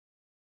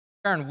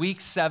We're in week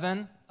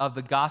 7 of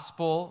the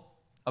Gospel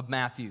of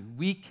Matthew.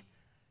 Week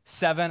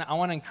 7, I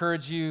want to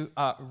encourage you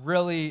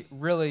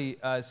really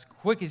as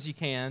quick as you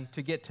can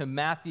to get to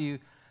Matthew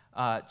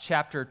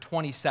chapter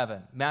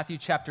 27. Matthew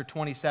chapter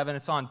 27,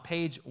 it's on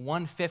page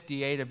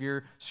 158 of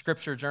your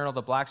scripture journal,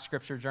 the Black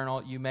Scripture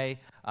Journal you may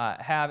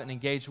have and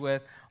engage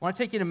with. I want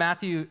to take you to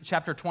Matthew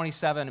chapter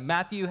 27.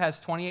 Matthew has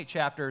 28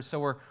 chapters,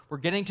 so we're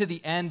getting to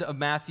the end of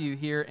Matthew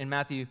here in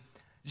Matthew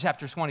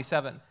chapter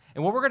 27.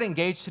 And what we're going to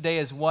engage today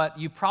is what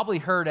you probably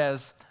heard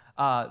as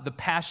the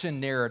Passion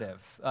narrative.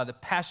 The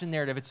Passion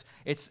narrative,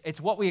 it's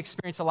what we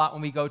experience a lot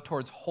when we go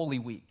towards Holy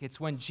Week.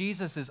 It's when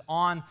Jesus is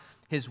on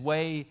his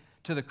way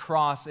to the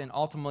cross and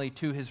ultimately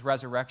to his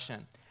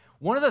resurrection.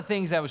 One of the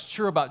things that was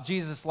true about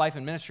Jesus' life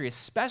and ministry,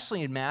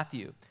 especially in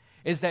Matthew,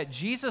 is that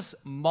Jesus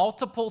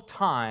multiple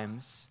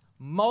times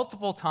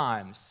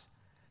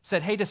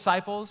said, "Hey,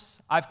 disciples,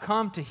 I've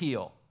come to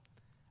heal.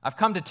 I've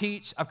come to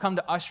teach, I've come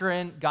to usher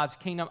in God's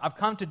kingdom, I've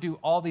come to do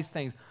all these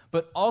things."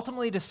 But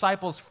ultimately,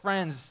 disciples,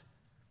 friends,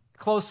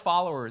 close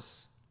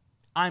followers,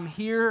 I'm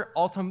here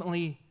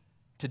ultimately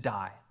to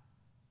die.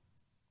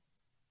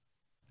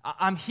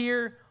 I'm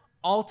here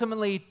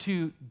ultimately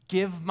to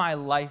give my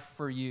life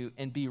for you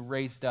and be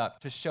raised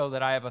up, to show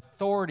that I have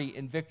authority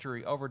and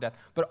victory over death.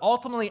 But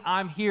ultimately,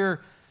 I'm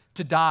here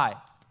to die.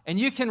 And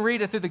you can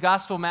read it through the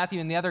Gospel of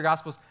Matthew and the other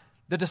Gospels.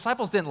 The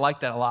disciples didn't like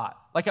that a lot.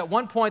 Like at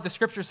one point, the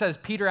scripture says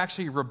Peter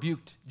actually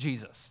rebuked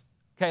Jesus.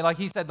 Okay, like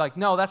he said,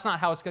 no, that's not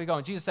how it's going to go.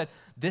 And Jesus said,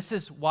 this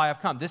is why I've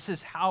come. This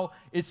is how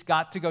it's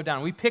got to go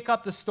down. We pick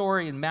up the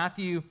story in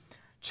Matthew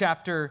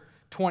chapter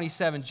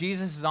 27.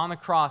 Jesus is on the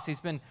cross.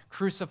 He's been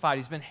crucified.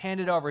 He's been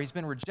handed over. He's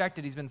been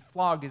rejected. He's been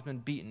flogged. He's been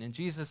beaten. And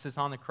Jesus is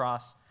on the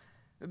cross.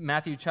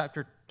 Matthew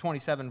chapter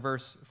 27,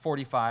 verse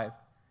 45. It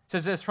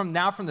says this, from the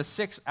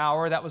 6th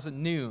hour, that was at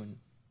noon,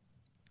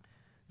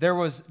 there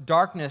was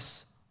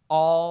darkness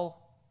all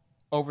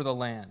over the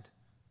land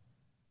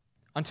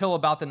until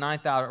about the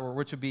 9th hour,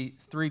 which would be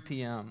 3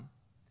 p.m.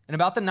 And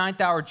about the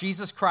 9th hour,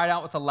 Jesus cried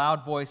out with a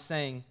loud voice,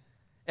 saying,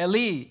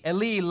 Eli,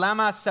 Eli,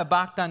 lama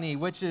sabachthani,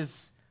 which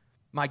is,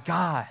 my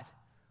God,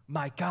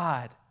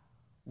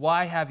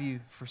 why have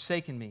you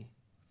forsaken me?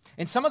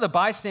 And some of the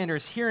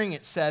bystanders hearing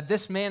it said,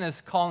 this man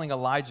is calling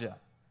Elijah.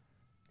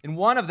 And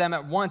one of them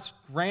at once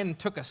ran and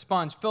took a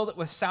sponge, filled it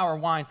with sour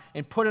wine,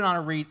 and put it on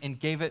a reed and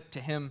gave it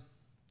to him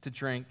to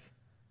drink.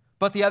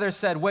 But the others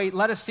said, wait,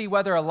 let us see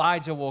whether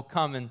Elijah will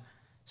come and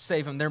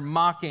save him. They're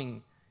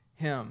mocking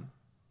him.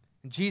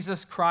 And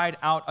Jesus cried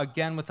out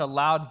again with a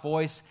loud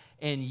voice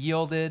and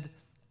yielded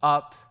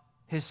up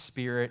his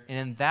spirit. And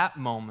in that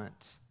moment,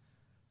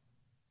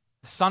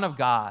 the Son of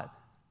God,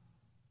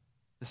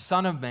 the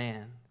Son of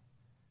Man,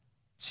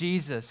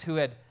 Jesus, who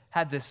had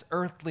had this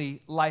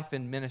earthly life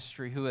and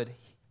ministry, who had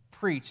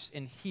preached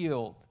and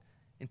healed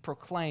and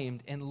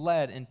proclaimed and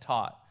led and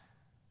taught,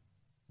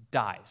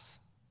 dies.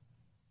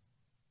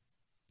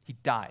 He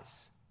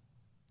dies.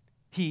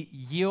 He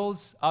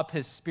yields up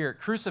his spirit.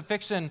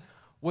 Crucifixion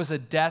was a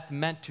death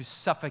meant to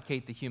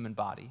suffocate the human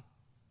body.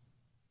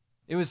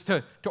 It was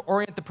to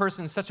orient the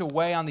person in such a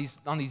way on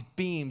these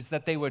beams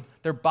that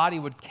their body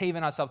would cave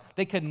in on itself.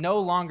 They could no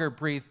longer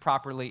breathe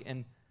properly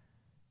and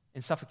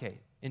suffocate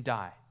and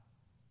die.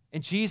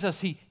 And Jesus,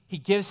 he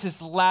gives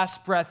his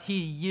last breath. He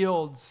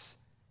yields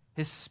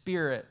his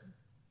spirit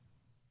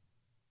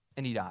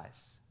and he dies.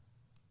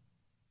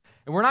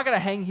 And we're not going to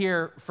hang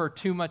here for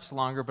too much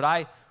longer, but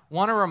I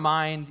want to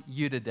remind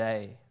you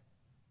today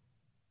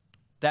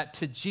that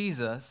to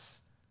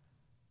Jesus,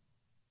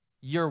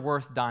 you're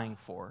worth dying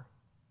for.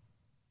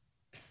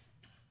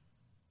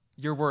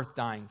 You're worth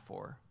dying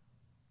for.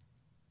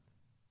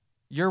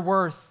 You're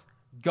worth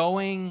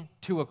going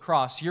to a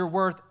cross. You're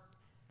worth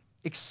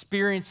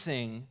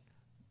experiencing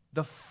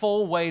the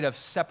full weight of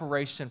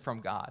separation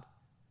from God.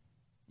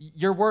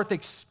 You're worth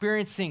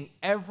experiencing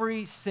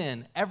every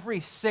sin, every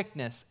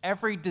sickness,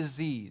 every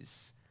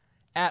disease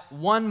at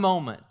one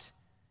moment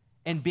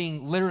and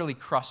being literally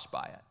crushed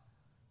by it.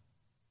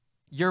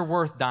 You're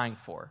worth dying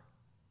for.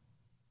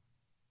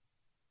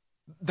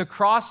 The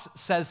cross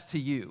says to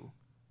you,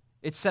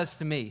 it says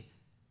to me,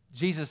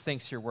 Jesus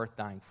thinks you're worth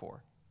dying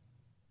for.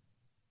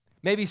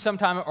 Maybe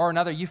sometime or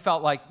another you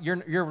felt like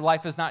your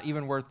life is not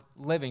even worth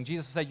living.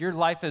 Jesus said, your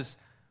life is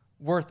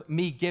worth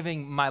me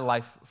giving my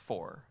life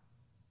for.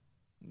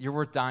 You're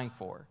worth dying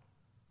for.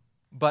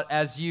 But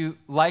as you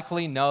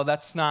likely know,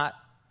 that's not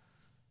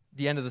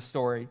the end of the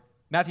story.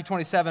 Matthew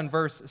 27,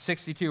 verse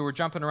 62, we're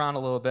jumping around a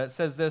little bit. It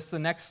says this, the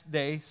next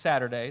day,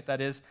 Saturday, that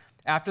is,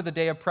 after the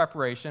day of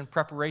preparation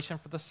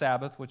for the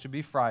Sabbath, which would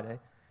be Friday,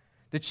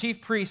 the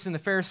chief priests and the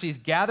Pharisees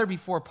gathered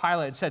before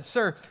Pilate and said,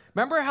 Sir,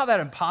 remember how that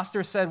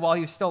imposter said while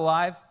he was still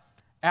alive,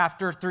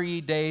 after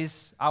 3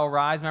 days I'll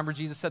rise? Remember,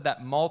 Jesus said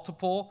that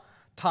multiple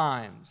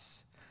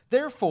times.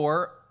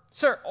 Therefore,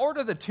 Sir,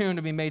 order the tomb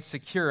to be made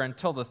secure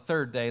until the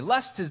 3rd day,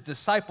 lest his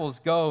disciples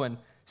go and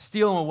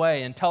steal him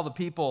away and tell the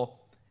people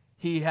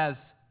he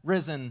has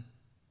risen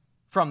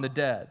from the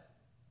dead.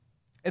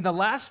 And the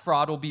last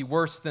fraud will be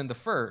worse than the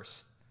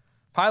first.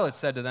 Pilate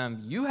said to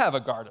them, You have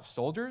a guard of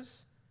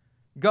soldiers.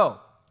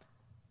 Go,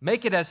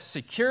 Make it as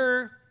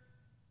secure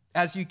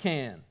as you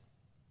can.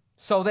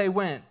 So they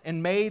went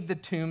and made the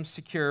tomb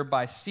secure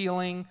by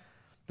sealing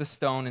the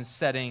stone and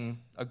setting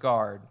a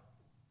guard.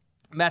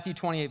 Matthew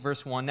 28,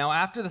 verse 1. Now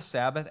after the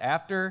Sabbath,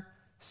 after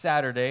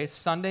Saturday,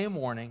 Sunday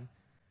morning,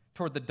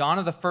 toward the dawn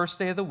of the first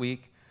day of the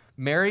week,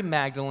 Mary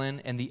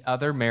Magdalene and the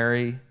other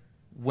Mary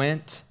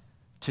went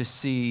to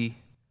see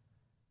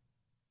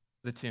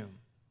the tomb.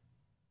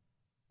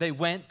 They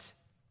went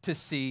to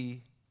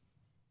see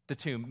the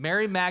tomb.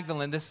 Mary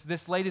Magdalene,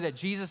 this lady that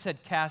Jesus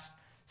had cast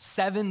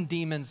 7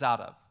 demons out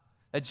of,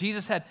 that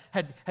Jesus had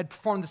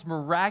performed this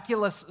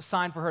miraculous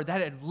sign for her,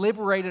 that had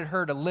liberated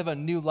her to live a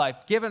new life,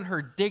 given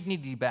her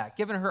dignity back,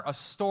 given her a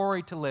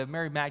story to live,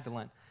 Mary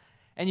Magdalene.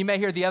 And you may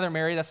hear the other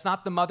Mary, that's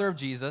not the mother of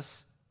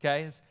Jesus,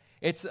 okay?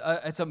 It's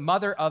a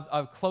mother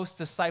of close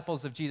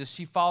disciples of Jesus.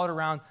 She followed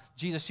around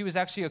Jesus. She was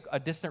actually a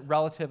distant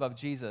relative of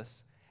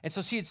Jesus. And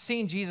so she had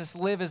seen Jesus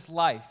live his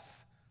life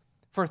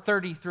for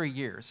 33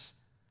 years.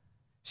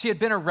 She had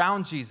been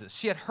around Jesus.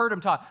 She had heard him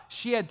talk.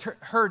 She had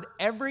heard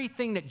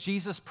everything that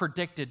Jesus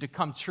predicted to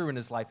come true in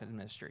his life and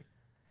ministry.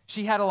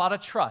 She had a lot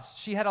of trust.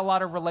 She had a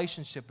lot of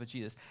relationship with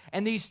Jesus.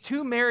 And these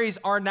 2 Marys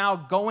are now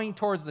going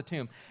towards the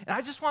tomb. And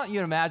I just want you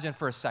to imagine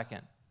for a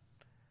second.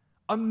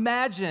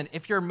 Imagine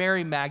if you're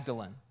Mary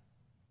Magdalene.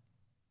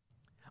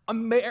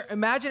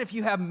 Imagine if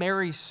you have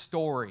Mary's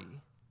story.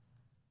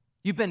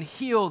 You've been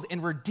healed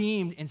and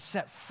redeemed and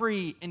set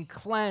free and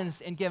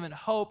cleansed and given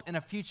hope and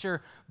a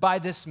future by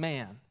this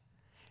man.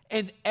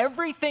 And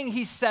everything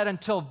he said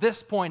until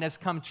this point has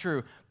come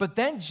true. But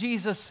then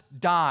Jesus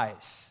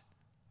dies.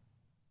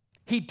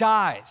 He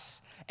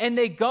dies. And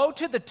they go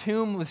to the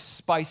tomb with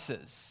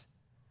spices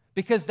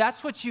because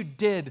that's what you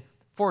did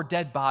for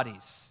dead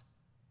bodies.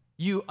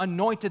 You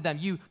anointed them.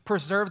 You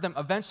preserved them.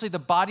 Eventually the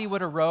body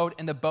would erode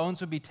and the bones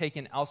would be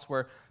taken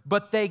elsewhere.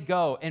 But they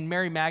go, and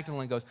Mary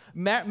Magdalene goes.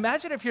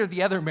 Imagine if you're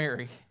the other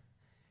Mary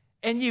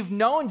and you've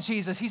known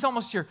Jesus. He's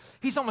almost your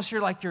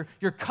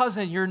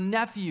cousin, your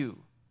nephew.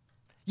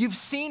 You've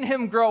seen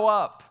him grow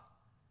up.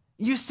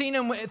 You've seen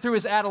him through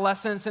his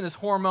adolescence and his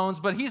hormones,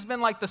 but he's been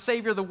like the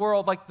Savior of the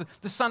world, like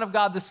the Son of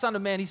God, the Son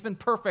of Man. He's been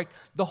perfect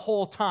the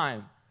whole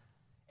time.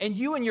 And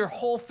you and your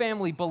whole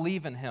family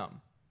believe in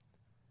him.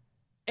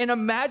 And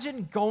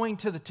imagine going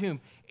to the tomb.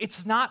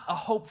 It's not a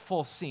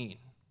hopeful scene.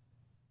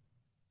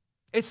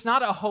 It's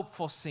not a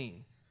hopeful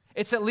scene.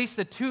 It's at least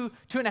a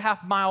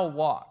 2.5 mile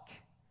walk.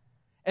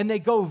 And they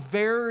go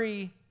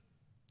very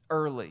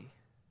early.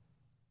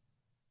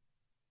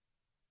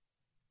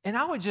 And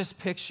I would just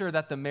picture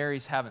that the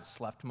Marys haven't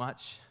slept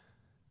much.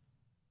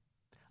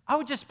 I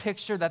would just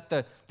picture that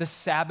the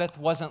Sabbath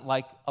wasn't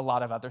like a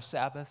lot of other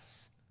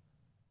Sabbaths.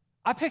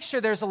 I picture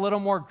there's a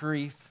little more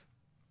grief,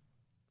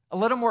 a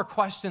little more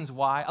questions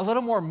why, a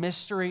little more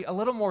mystery, a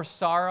little more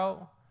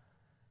sorrow,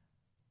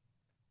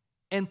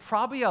 and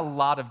probably a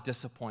lot of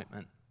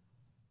disappointment.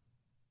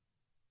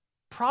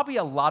 Probably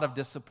a lot of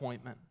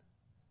disappointment.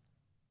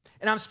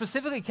 And I'm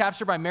specifically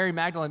captured by Mary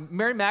Magdalene.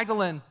 Mary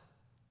Magdalene,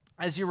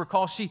 as you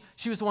recall, she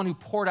was the one who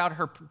poured out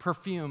her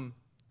perfume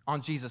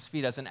on Jesus'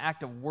 feet as an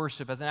act of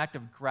worship, as an act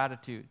of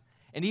gratitude.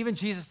 And even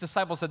Jesus'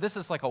 disciples said, this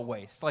is like a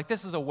waste. Like,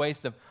 this is a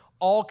waste of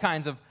all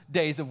kinds of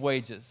days of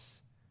wages.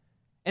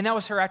 And that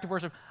was her act of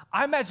worship.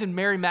 I imagine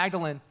Mary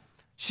Magdalene,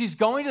 she's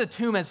going to the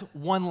tomb as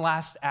one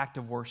last act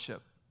of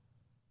worship.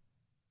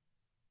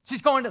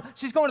 She's going to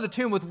the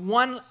tomb with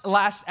one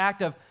last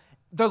act of,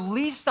 the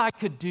least I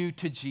could do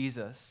to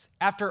Jesus,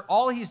 after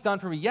all he's done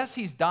for me, yes,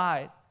 he's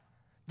died,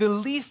 the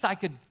least I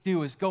could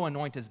do is go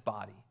anoint his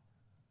body.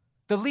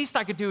 The least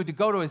I could do to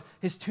go to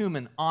his tomb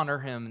and honor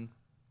him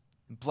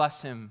and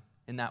bless him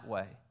in that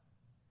way.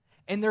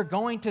 And they're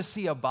going to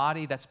see a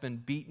body that's been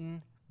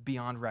beaten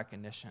beyond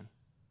recognition.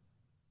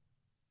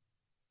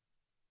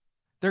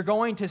 They're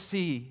going to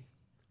see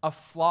a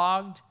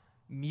flogged,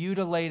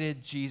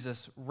 mutilated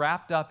Jesus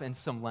wrapped up in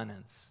some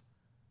linens.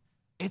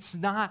 It's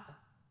not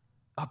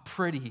a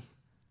pretty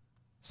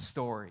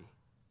story.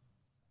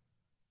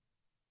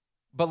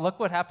 But look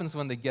what happens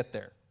when they get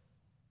there.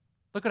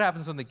 Look what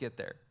happens when they get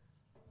there.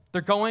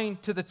 They're going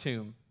to the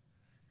tomb.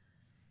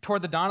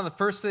 Toward the dawn of the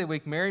first day of the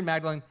week, Mary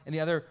Magdalene and the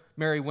other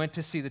Mary went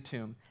to see the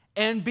tomb.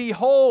 And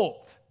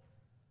behold,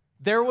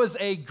 there was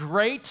a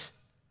great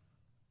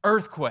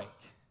earthquake.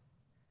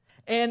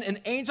 And an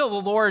angel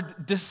of the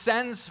Lord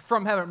descends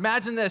from heaven.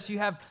 Imagine this. You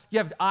have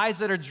eyes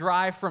that are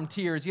dry from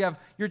tears.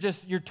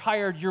 You're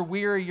tired, you're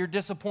weary, you're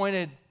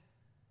disappointed.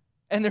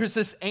 And there's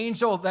this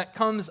angel that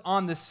comes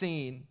on the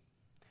scene.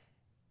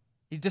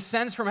 He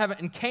descends from heaven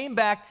and came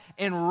back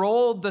and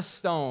rolled the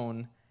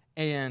stone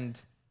and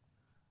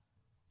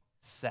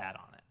sat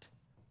on it.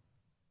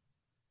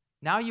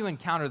 Now you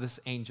encounter this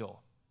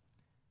angel.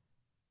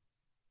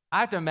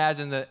 I have to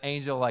imagine the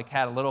angel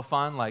had a little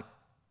fun, like,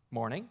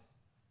 morning,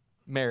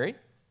 Mary,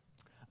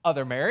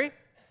 other Mary,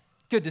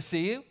 good to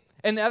see you.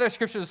 And the other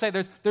scriptures say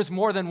there's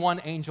more than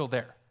one angel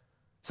there.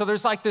 So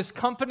there's like this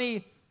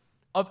company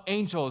of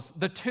angels.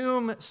 The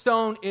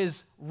tombstone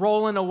is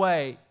rolling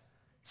away.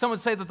 Some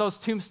would say that those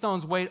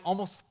tombstones weighed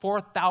almost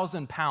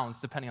 4,000 pounds,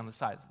 depending on the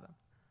size of them.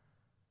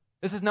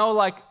 This is no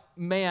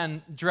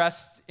man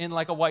dressed in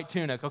like a white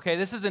tunic, okay?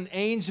 This is an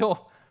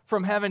angel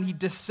from heaven. He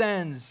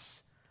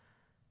descends,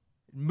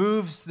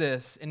 moves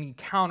this, and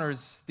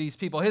encounters these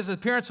people. His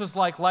appearance was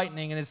like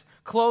lightning, and his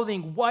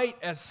clothing white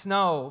as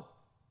snow.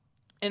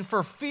 And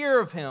for fear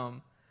of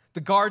him,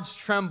 the guards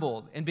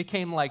trembled and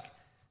became like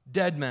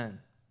dead men.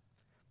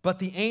 But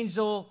the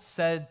angel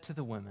said to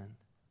the women,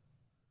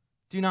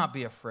 "Do not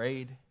be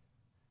afraid,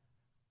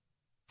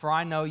 for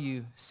I know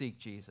you seek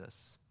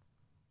Jesus.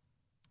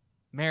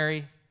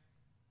 Mary,"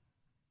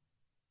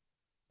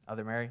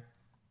 other Mary,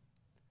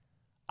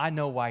 "I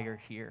know why you're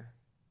here.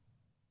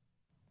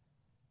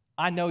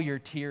 I know your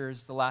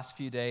tears the last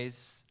few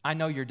days. I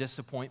know your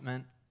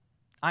disappointment.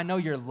 I know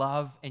your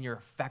love and your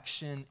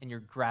affection and your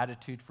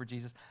gratitude for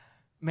Jesus.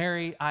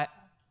 Mary, I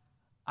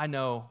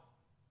know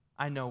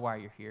why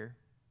you're here.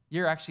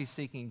 You're actually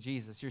seeking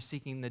Jesus. You're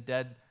seeking the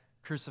dead,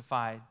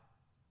 crucified,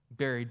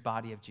 buried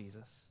body of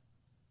Jesus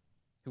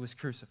who was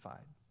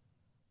crucified.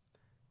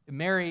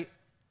 Mary,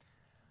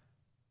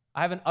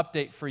 I have an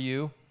update for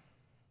you.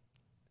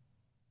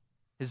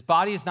 His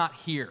body is not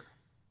here.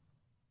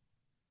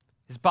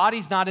 His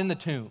body's not in the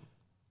tomb.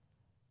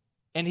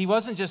 And he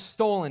wasn't just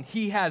stolen,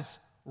 he has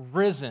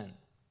risen.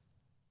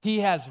 He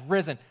has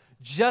risen.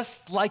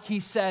 Just like he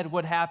said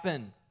would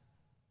happen.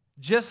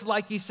 Just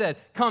like he said.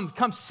 Come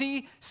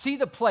see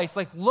the place.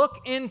 Like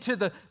look into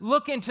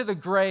the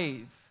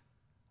grave.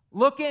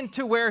 Look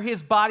into where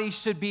his body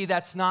should be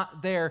that's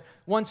not there.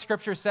 One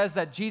scripture says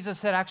that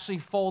Jesus had actually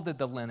folded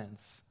the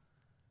linens.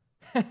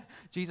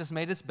 Jesus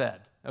made his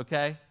bed,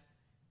 okay?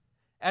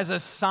 As a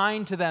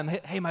sign to them,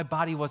 hey, my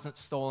body wasn't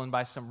stolen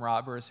by some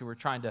robbers who were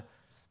trying to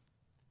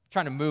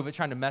move it,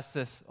 trying to mess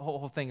this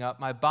whole thing up.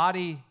 My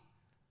body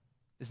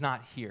is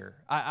not here.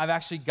 I've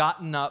actually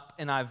gotten up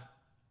and I've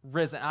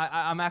risen.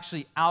 I'm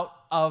actually out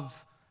of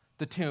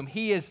the tomb.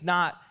 He is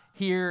not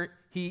here.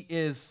 He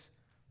is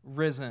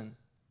risen.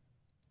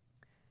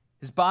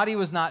 His body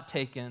was not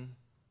taken.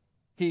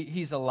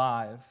 He's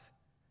alive.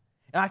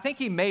 And I think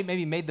he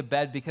maybe made the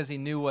bed because he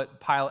knew what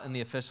Pilate and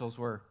the officials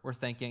were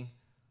thinking.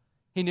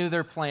 He knew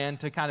their plan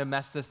to kind of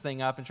mess this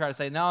thing up and try to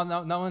say, no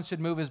one should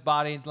move his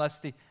body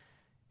unless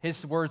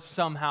his words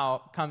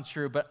somehow come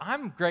true. But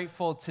I'm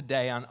grateful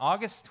today on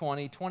August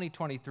 20,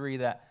 2023,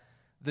 that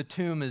the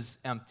tomb is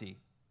empty,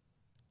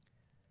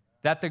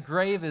 that the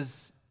grave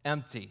is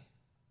empty,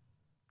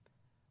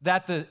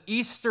 that the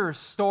Easter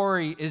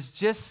story is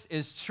just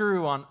as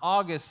true on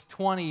August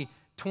 20,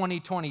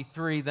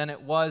 2023 than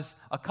it was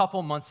a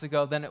couple months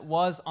ago, than it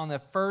was on the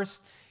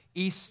first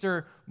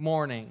Easter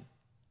morning.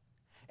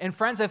 And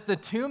friends, if the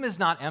tomb is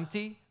not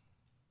empty,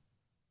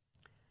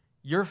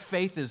 your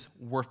faith is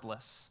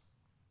worthless.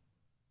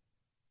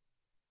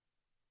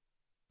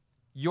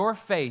 Your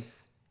faith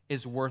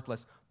is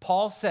worthless.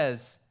 Paul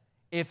says,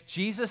 if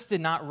Jesus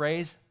did not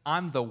raise,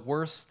 I'm the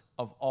worst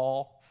of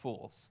all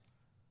fools.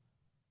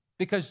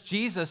 Because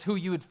Jesus, who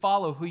you would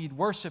follow, who you'd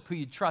worship, who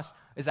you'd trust,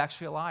 is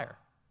actually a liar.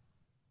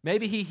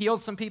 Maybe he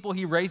healed some people,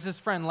 he raised his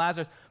friend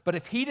Lazarus, but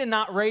if he did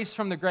not raise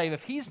from the grave,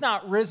 if he's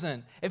not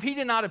risen, if he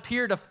did not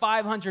appear to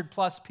 500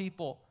 plus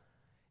people,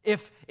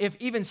 if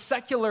even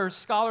secular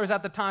scholars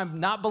at the time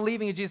not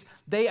believing in Jesus,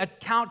 they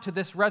account to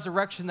this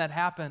resurrection that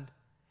happened.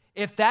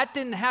 If that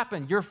didn't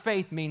happen, your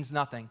faith means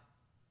nothing.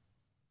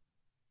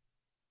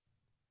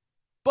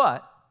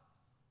 But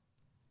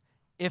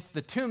if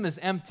the tomb is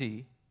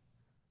empty,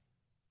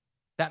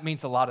 that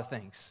means a lot of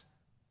things.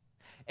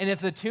 And if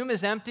the tomb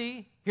is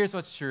empty, here's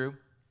what's true.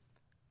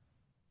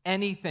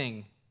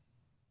 Anything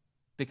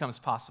becomes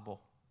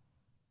possible.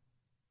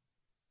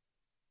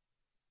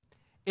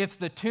 If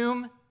the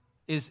tomb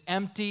is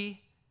empty,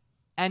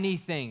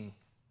 anything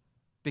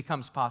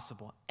becomes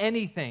possible.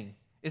 Anything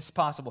is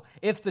possible.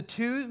 If the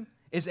tomb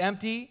is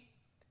empty,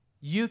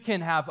 you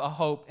can have a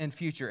hope and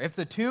future. If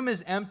the tomb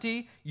is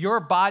empty, your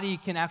body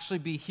can actually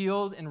be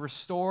healed and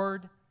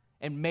restored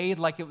and made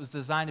like it was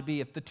designed to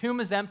be. If the tomb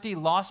is empty,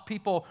 lost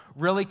people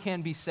really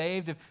can be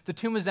saved. If the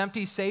tomb is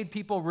empty, saved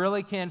people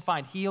really can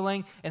find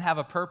healing and have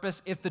a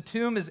purpose. If the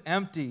tomb is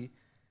empty,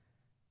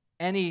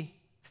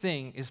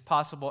 anything is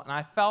possible. And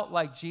I felt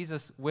like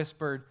Jesus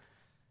whispered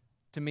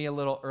to me a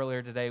little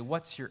earlier today,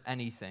 what's your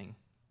anything?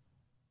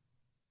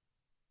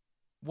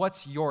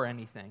 What's your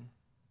anything?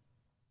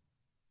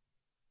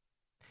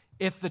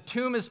 If the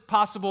tomb is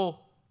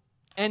possible,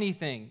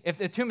 anything. If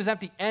the tomb is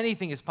empty,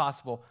 anything is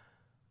possible.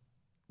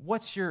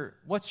 What's your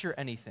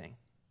anything?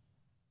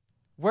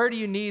 Where do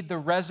you need the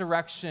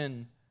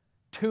resurrection,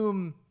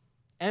 tomb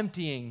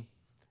emptying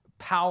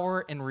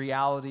power and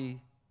reality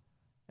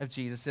of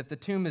Jesus? If the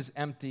tomb is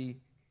empty,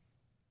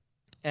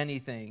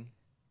 anything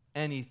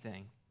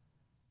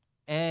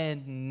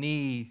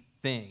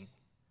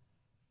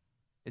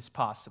is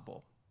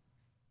possible.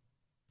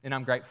 And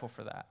I'm grateful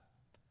for that.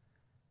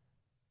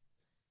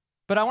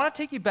 But I want to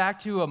take you back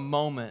to a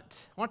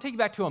moment. I want to take you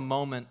back to a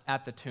moment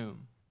at the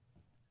tomb.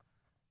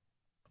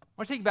 I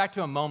want to take you back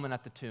to a moment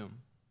at the tomb.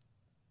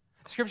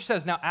 Scripture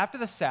says, now after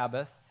the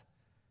Sabbath,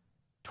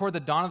 toward the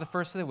dawn of the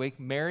first of the week,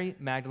 Mary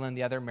Magdalene,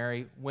 the other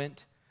Mary,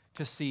 went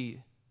to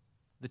see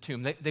the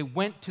tomb. They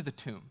went to the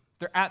tomb.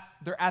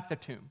 They're at the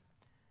tomb.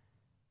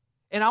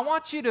 And I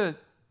want you to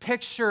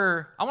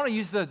I want to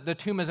use the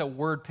tomb as a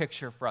word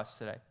picture for us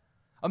today.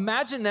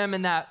 Imagine them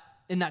in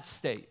that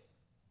state.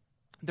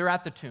 They're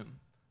at the tomb.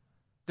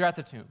 They're at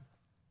the tomb.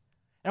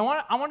 And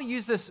I want to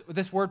use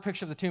this word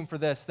picture of the tomb for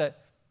this,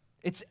 that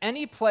it's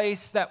any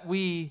place that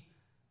we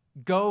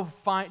go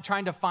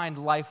trying to find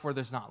life where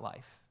there's not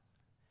life.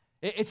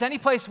 It's any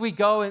place we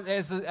go, and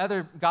as the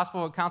other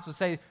gospel accounts would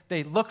say,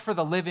 they look for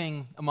the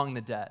living among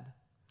the dead.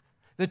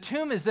 The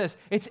tomb is this.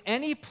 It's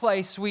any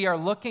place we are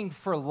looking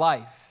for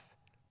life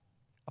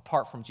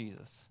apart from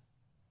Jesus.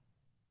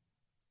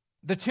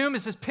 The tomb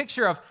is this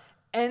picture of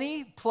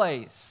any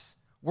place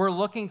we're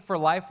looking for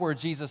life where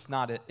Jesus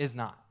is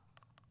not.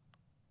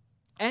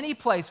 Any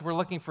place we're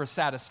looking for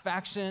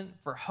satisfaction,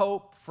 for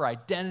hope, for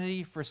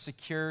identity, for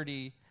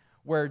security,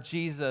 where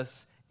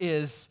Jesus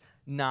is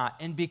not.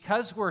 And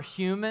because we're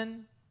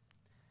human,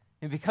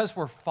 and because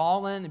we're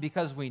fallen, and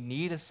because we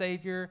need a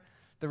Savior,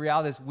 the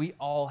reality is we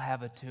all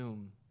have a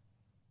tomb.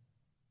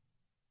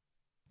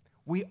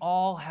 We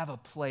all have a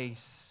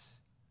place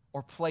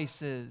or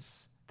places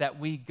that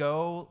we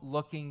go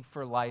looking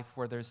for life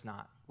where there's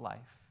not life.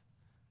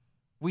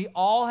 We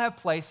all have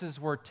places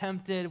we're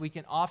tempted. We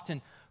can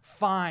often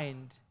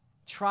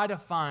try to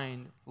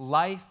find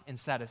life and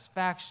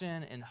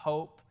satisfaction and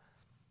hope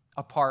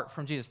apart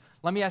from Jesus.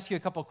 Let me ask you a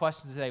couple of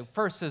questions today.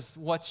 First is,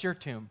 what's your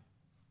tomb?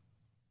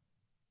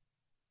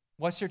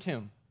 What's your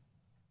tomb?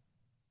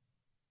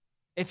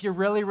 If you're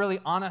really, really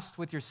honest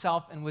with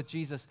yourself and with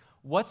Jesus,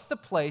 what's the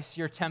place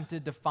you're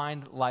tempted to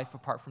find life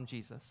apart from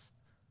Jesus?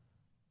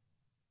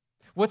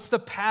 What's the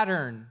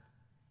pattern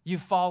you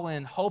fall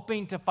in,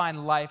 hoping to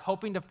find life,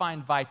 hoping to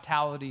find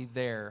vitality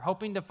there,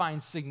 hoping to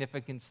find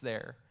significance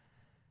there,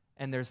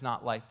 and there's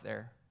not life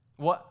there?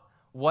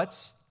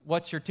 What's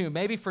your tomb?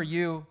 Maybe for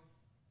you,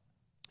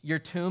 your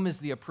tomb is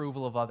the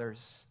approval of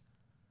others.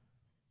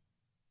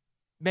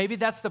 Maybe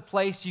that's the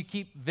place you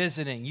keep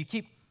visiting, you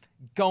keep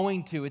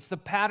going to. It's the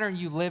pattern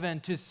you live in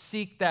to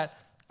seek that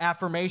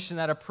affirmation,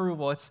 that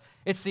approval.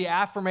 It's the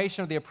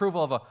affirmation of the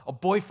approval of a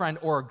boyfriend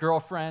or a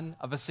girlfriend,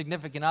 of a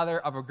significant other,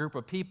 of a group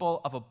of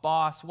people, of a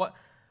boss.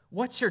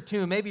 What's your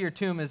tomb? Maybe your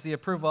tomb is the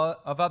approval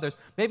of others.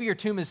 Maybe your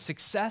tomb is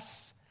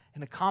success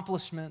and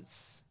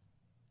accomplishments.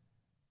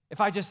 If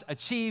I just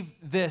achieve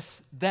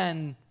this,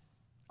 then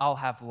I'll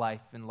have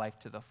life and life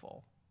to the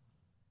full.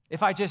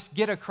 If I just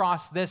get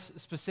across this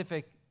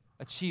specific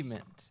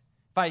achievement,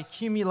 if I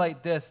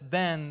accumulate this,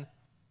 then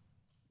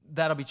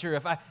that'll be true.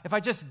 If I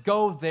just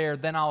go there,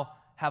 then I'll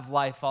have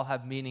life, I'll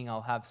have meaning,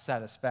 I'll have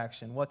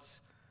satisfaction.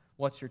 What's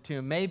your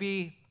tomb?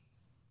 Maybe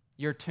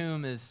your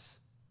tomb is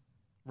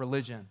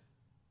religion.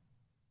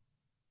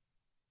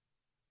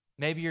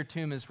 Maybe your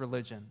tomb is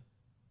religion.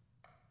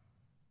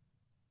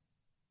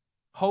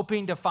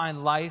 Hoping to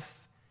find life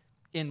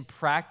in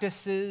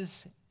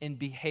practices, in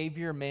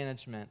behavior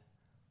management,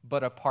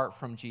 but apart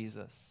from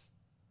Jesus.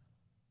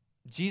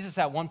 Jesus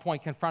at one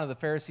point confronted the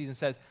Pharisees and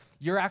said,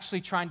 you're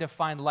actually trying to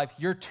find life.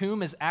 Your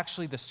tomb is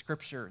actually the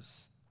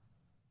scriptures.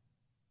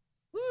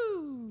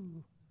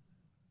 Woo!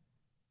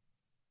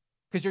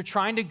 Because you're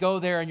trying to go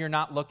there and you're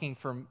not looking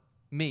for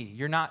me.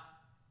 You're not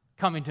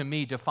coming to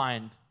me to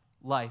find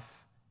life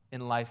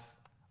in life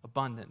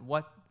abundant.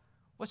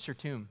 What's your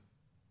tomb?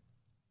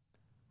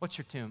 What's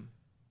your tomb?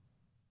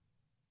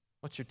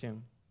 What's your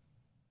tomb?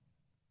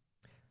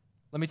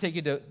 Let me take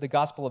you to the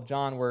Gospel of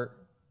John, where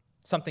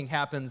something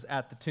happens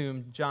at the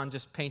tomb. John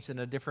just paints in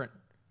a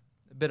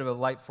bit of a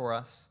light for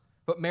us.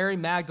 But Mary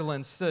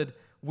Magdalene stood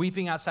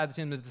weeping outside the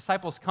tomb. The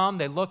disciples come,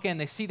 they look in,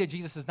 they see that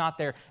Jesus is not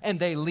there, and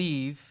they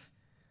leave.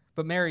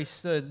 But Mary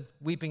stood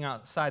weeping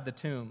outside the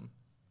tomb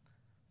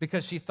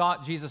because she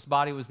thought Jesus'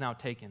 body was now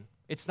taken.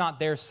 It's not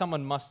there.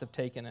 Someone must have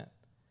taken it.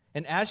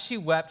 And as she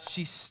wept,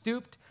 she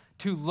stooped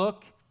to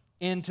look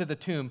into the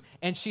tomb,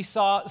 and she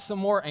saw some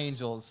more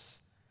angels,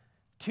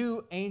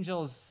 2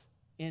 angels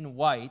in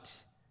white.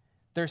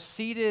 They're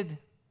seated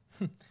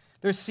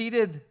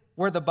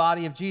where the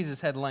body of Jesus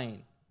had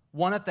lain,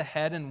 one at the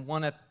head and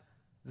one at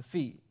the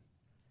feet.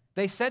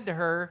 They said to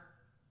her,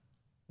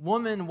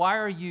 "Woman, why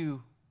are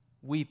you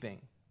weeping?"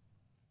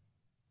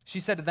 She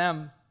said to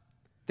them,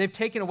 "They've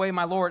taken away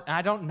my Lord, and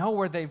I don't know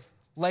where they've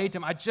laid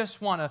him. I just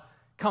want to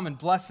come and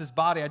bless his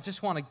body. I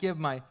just want to give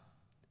my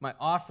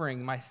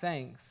offering, my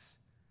thanks."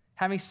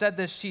 Having said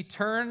this, she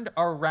turned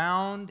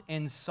around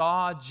and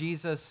saw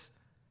Jesus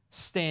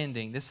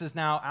standing. This is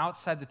now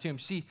outside the tomb.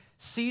 She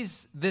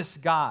sees this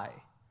guy,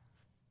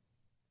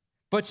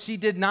 but she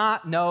did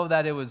not know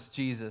that it was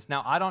Jesus.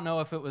 Now, I don't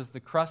know if it was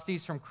the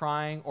crusties from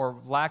crying or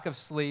lack of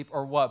sleep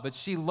or what, but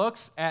she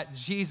looks at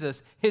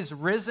Jesus, his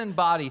risen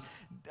body,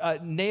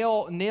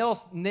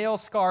 nail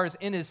scars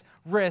in his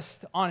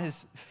wrist, on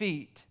his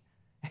feet,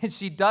 and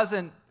she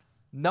doesn't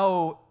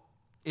know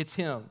it's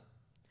him.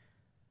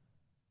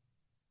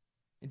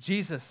 And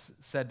Jesus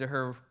said to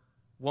her,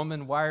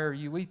 "Woman, why are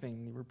you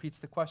weeping?" He repeats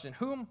the question.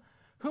 Whom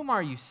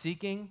are you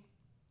seeking?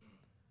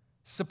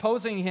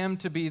 Supposing him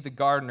to be the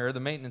gardener, the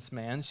maintenance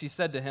man, she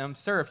said to him,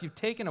 "Sir, if you've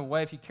carried him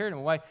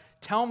away,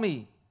 tell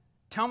me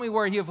Tell me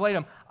where you have laid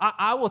him.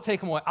 I will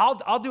take him away.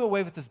 I'll do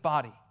away with his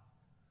body.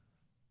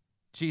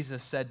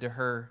 Jesus said to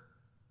her,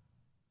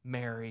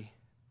 Mary.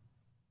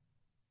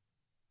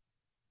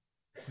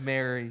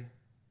 Mary.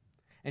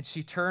 And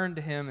she turned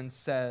to him and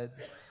said,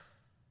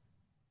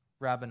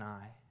 Rabboni,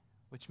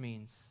 which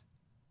means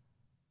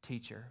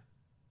teacher.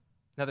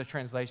 Another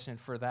translation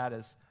for that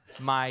is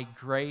my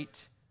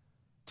great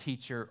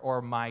teacher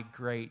or my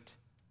great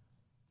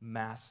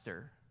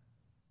master.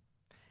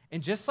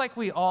 And just like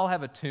we all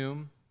have a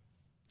tomb,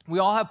 we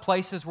all have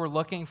places we're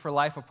looking for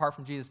life apart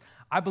from Jesus.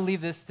 I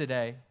believe this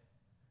today,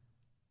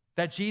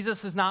 that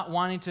Jesus is not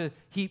wanting to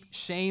heap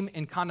shame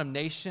and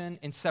condemnation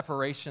and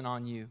separation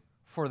on you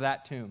for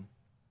that tomb.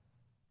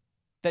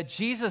 That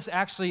Jesus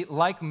actually,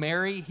 like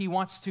Mary, he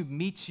wants to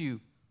meet you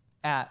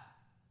at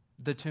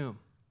the tomb.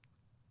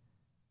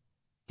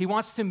 He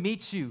wants to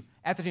meet you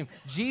at the tomb.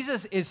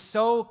 Jesus is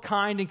so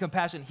kind and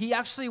compassionate. He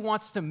actually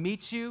wants to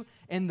meet you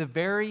in the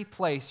very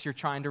place you're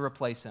trying to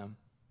replace him.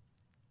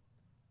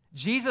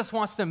 Jesus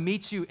wants to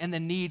meet you in the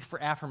need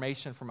for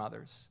affirmation from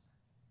others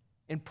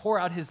and pour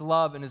out his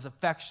love and his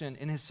affection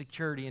and his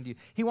security into you.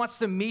 He wants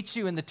to meet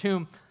you in the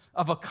tomb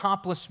of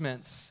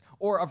accomplishments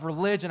or of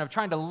religion, of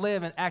trying to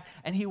live and act,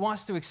 and he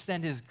wants to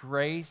extend his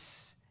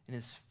grace and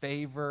his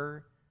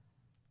favor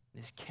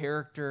and his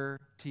character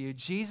to you.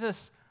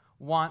 Jesus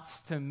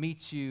wants to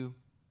meet you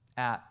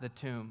at the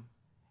tomb.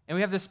 And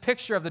we have this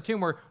picture of the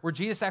tomb where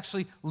Jesus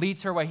actually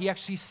leads her away. He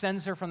actually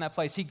sends her from that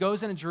place. He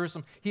goes into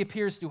Jerusalem. He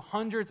appears to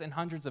hundreds and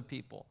hundreds of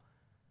people.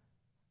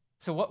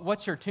 So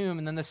what's your tomb?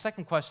 And then the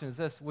second question is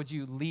this: would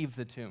you leave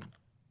the tomb?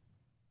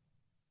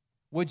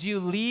 Would you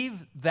leave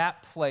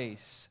that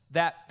place,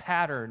 that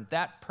pattern,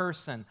 that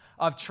person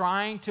of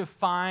trying to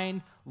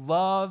find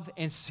love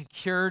and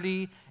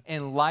security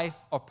in life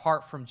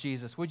apart from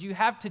Jesus? Would you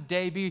have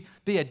today be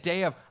a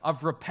day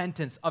of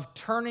repentance, of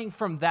turning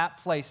from that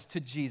place to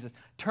Jesus,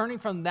 turning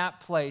from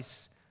that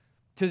place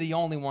to the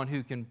only one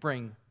who can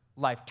bring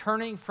life,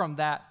 turning from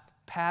that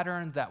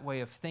pattern, that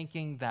way of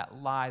thinking,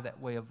 that lie, that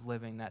way of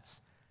living that's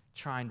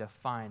trying to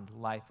find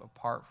life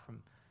apart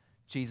from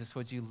Jesus?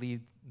 Would you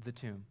leave the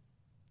tomb?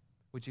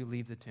 Would you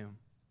leave the tomb?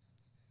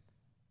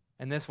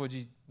 And this, would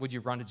you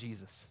run to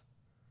Jesus?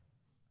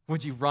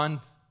 Would you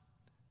run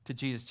to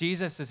Jesus?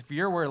 Jesus is, if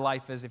you're where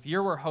life is, if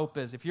you're where hope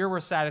is, if you're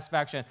where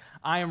satisfaction,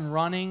 I am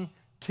running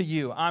to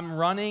you. I'm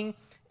running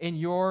in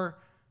your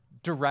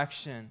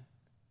direction.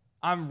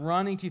 I'm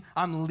running to you.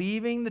 I'm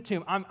leaving the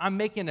tomb. I'm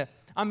making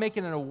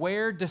an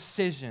aware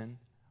decision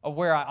of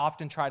where I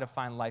often try to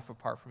find life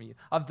apart from you,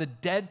 of the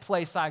dead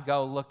place I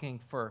go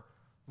looking for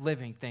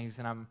living things,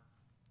 and I'm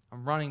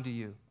running to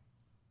you.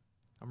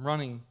 I'm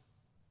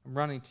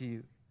running to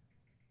you.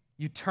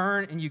 You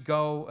turn and you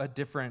go a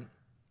different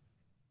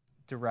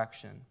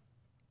direction.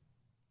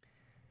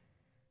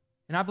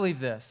 And I believe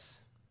this,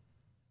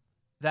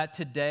 that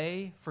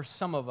today, for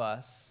some of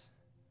us,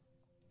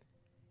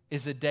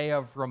 is a day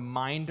of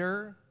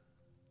reminder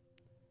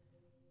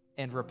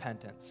and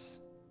repentance.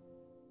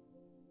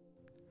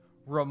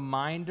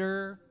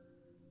 Reminder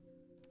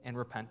and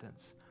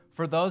repentance.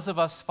 For those of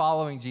us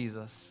following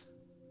Jesus,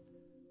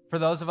 for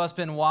those of us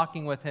been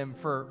walking with him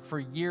for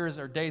years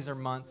or days or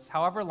months,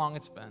 however long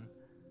it's been,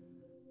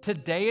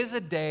 today is a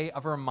day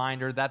of a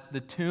reminder that the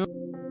tomb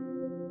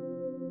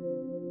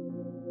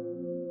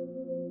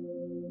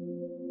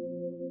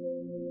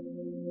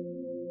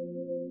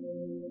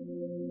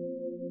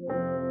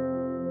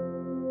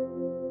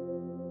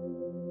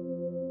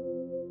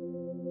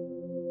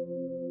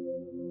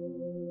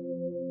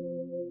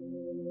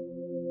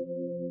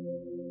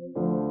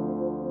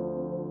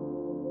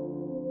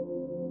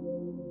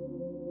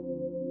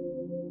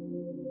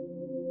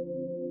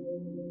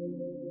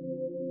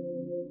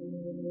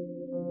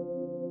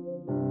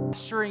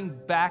posturing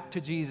back to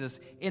Jesus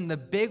in the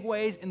big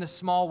ways, in the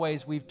small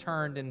ways we've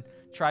turned and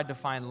tried to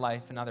find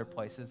life in other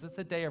places. It's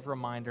a day of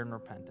reminder and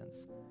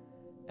repentance.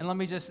 And let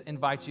me just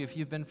invite you, if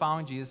you've been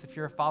following Jesus, if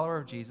you're a follower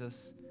of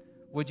Jesus,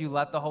 would you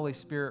let the Holy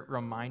Spirit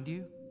remind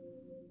you?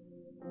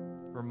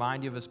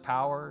 Remind you of his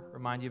power,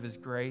 remind you of his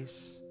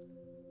grace,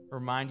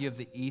 remind you of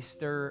the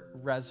Easter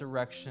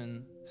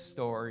resurrection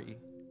story.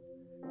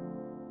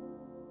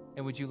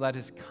 And would you let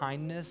his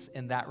kindness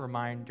and that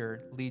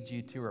reminder lead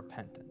you to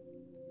repentance?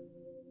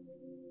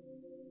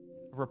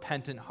 A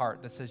repentant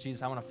heart that says,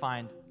 Jesus, I want to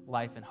find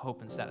life and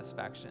hope and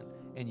satisfaction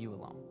in you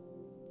alone.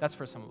 That's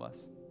for some of us.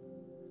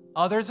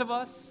 Others of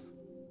us,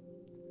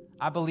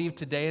 I believe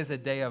today is a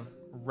day of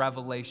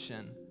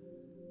revelation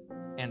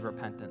and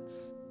repentance.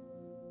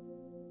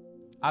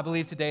 I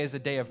believe today is a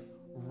day of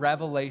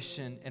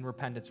revelation and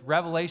repentance.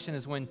 Revelation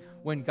is when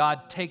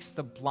God takes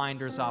the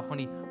blinders off, when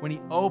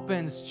he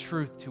opens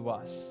truth to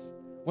us,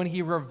 when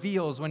he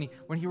reveals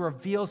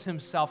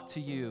himself to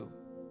you.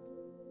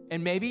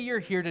 And maybe you're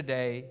here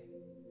today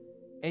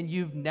and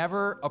you've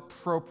never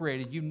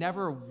appropriated, you've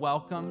never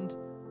welcomed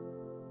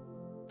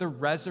the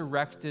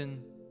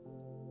resurrection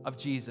of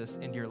Jesus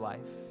into your life.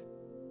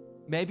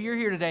 Maybe you're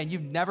here today and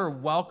you've never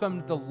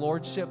welcomed the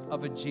lordship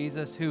of a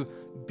Jesus who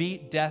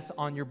beat death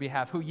on your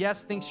behalf, who,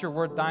 yes, thinks you're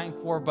worth dying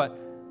for, but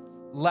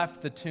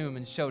left the tomb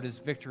and showed his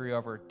victory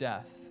over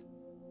death.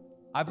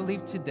 I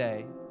believe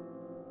today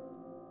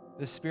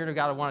the Spirit of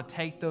God would want to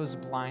take those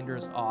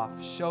blinders off,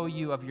 show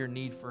you of your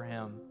need for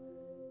him,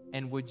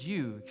 and would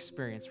you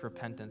experience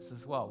repentance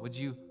as well? Would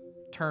you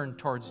turn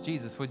towards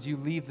Jesus? Would you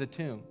leave the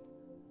tomb?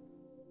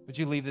 Would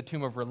you leave the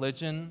tomb of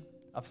religion,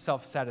 of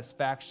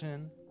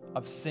self-satisfaction,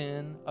 of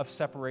sin, of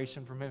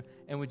separation from him,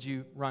 and would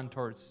you run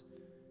towards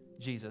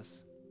Jesus?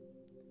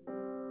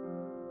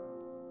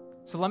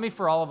 So let me,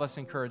 for all of us,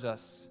 encourage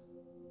us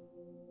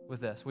with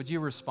this. Would you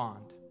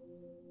respond?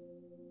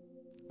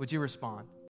 Would you respond?